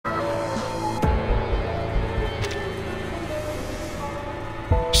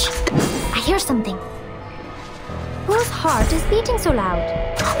something. Whose heart is beating so loud?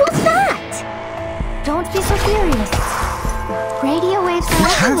 What's that? Don't be so furious. Radio waves are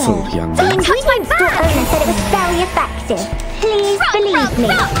Careful, everywhere. young The man. ingredient store owner said it was very effective. Please believe me.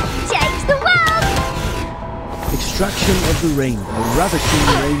 Change the world! Extraction of the rainbow. A ravishing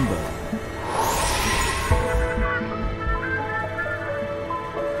rainbow.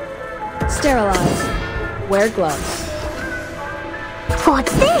 Sterilize. Wear gloves.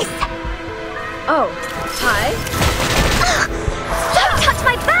 What's this? Oh, hi. Don't touch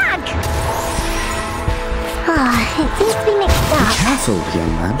my bag! It seems to be mixed up. Careful,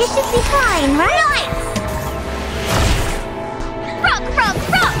 young man. This should be fine, right? Rock, rock,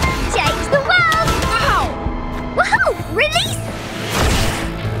 rock! Change the world! Wow! Woohoo! Release!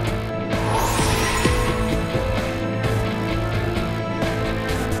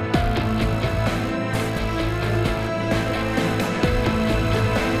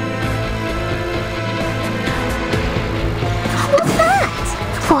 What's that?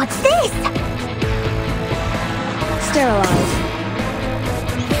 What's this? Sterilize.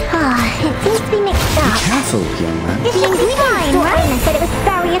 It seems to be mixed up. Careful, young man. The ingredient store owner said it was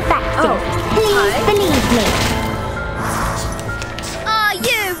very effective. Please believe me. Are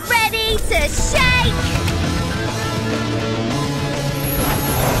you ready to shake?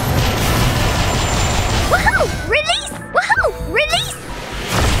 Woohoo! Release! Woohoo! Release!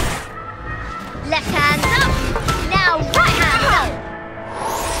 Left hand up. Now right hand up.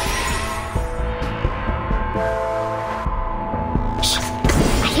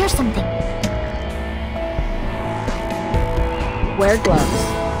 I hear something. Wear gloves.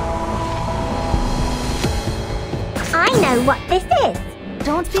 I know what this is.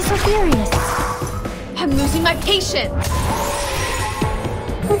 Don't be so furious. I'm losing my patience.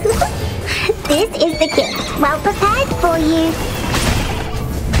 This is the gift. Well prepared for you.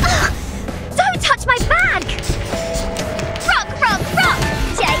 Don't touch my bag! Rock, rock, rock!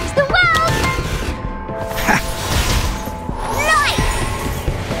 Change the world! Light!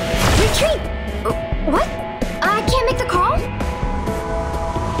 Retreat! What? I can't make the call?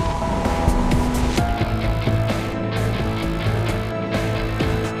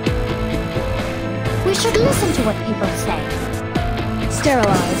 We should listen to what people say.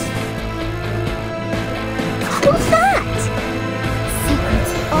 Sterilize. What's that?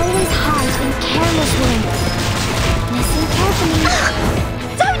 Secrets always hide in careless ways. Listen carefully.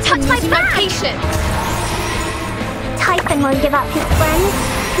 Don't touch my Losing my bag! patience. Typhon won't give up his friends.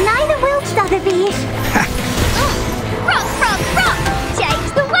 Neither will Sotheby. Rock, rock, rock! Change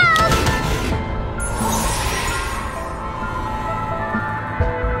the world!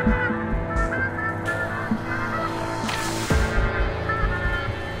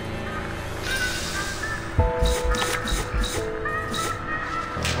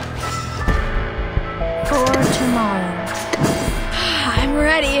 For tomorrow. I'm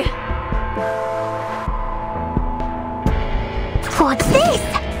ready. What's this?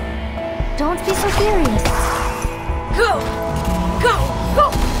 Don't be so furious. Go! Go! Go!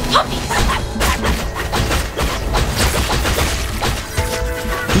 Puppy!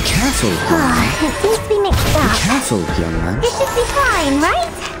 Be careful, young man. It seems to be mixed up. Careful, young man. This should be fine,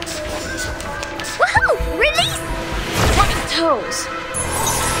 right? Woohoo! Release! Running toes.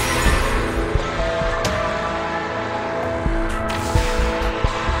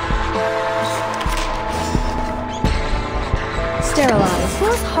 Sterilize.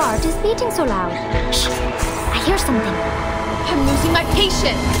 Whose heart is beating so loud? Shh! I hear something. I'm losing my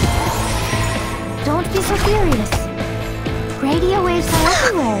patience. Don't be so furious. Radio waves are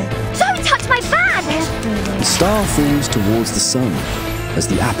everywhere. Don't touch my bag! Everywhere. The star falls towards the sun as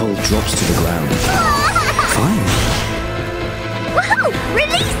the apple drops to the ground. Fine. Woohoo!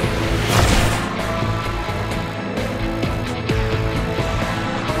 Release!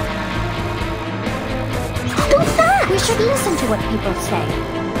 What's that? We should listen to what people say.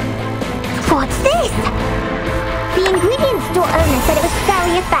 What's this? The ingredient store owner said it was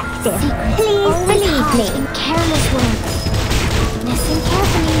very effective. Please believe me. In careless words. Listen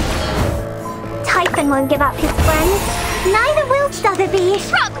carefully. Typhon won't give up his friends. Neither will Sotheby.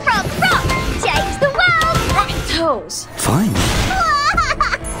 Rock, rock, rock! Change the world! Running toes. Fine.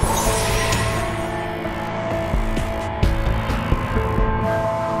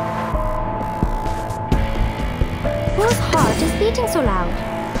 Whose heart is beating so loud?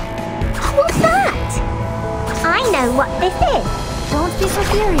 What's that? I know what this is. Don't be so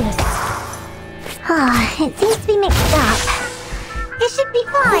furious. It seems to be mixed up. This should be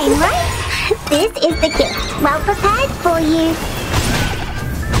fine, right? This is the gift. Well prepared for you.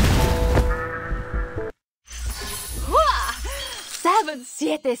 7,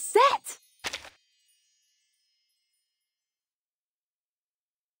 7, set!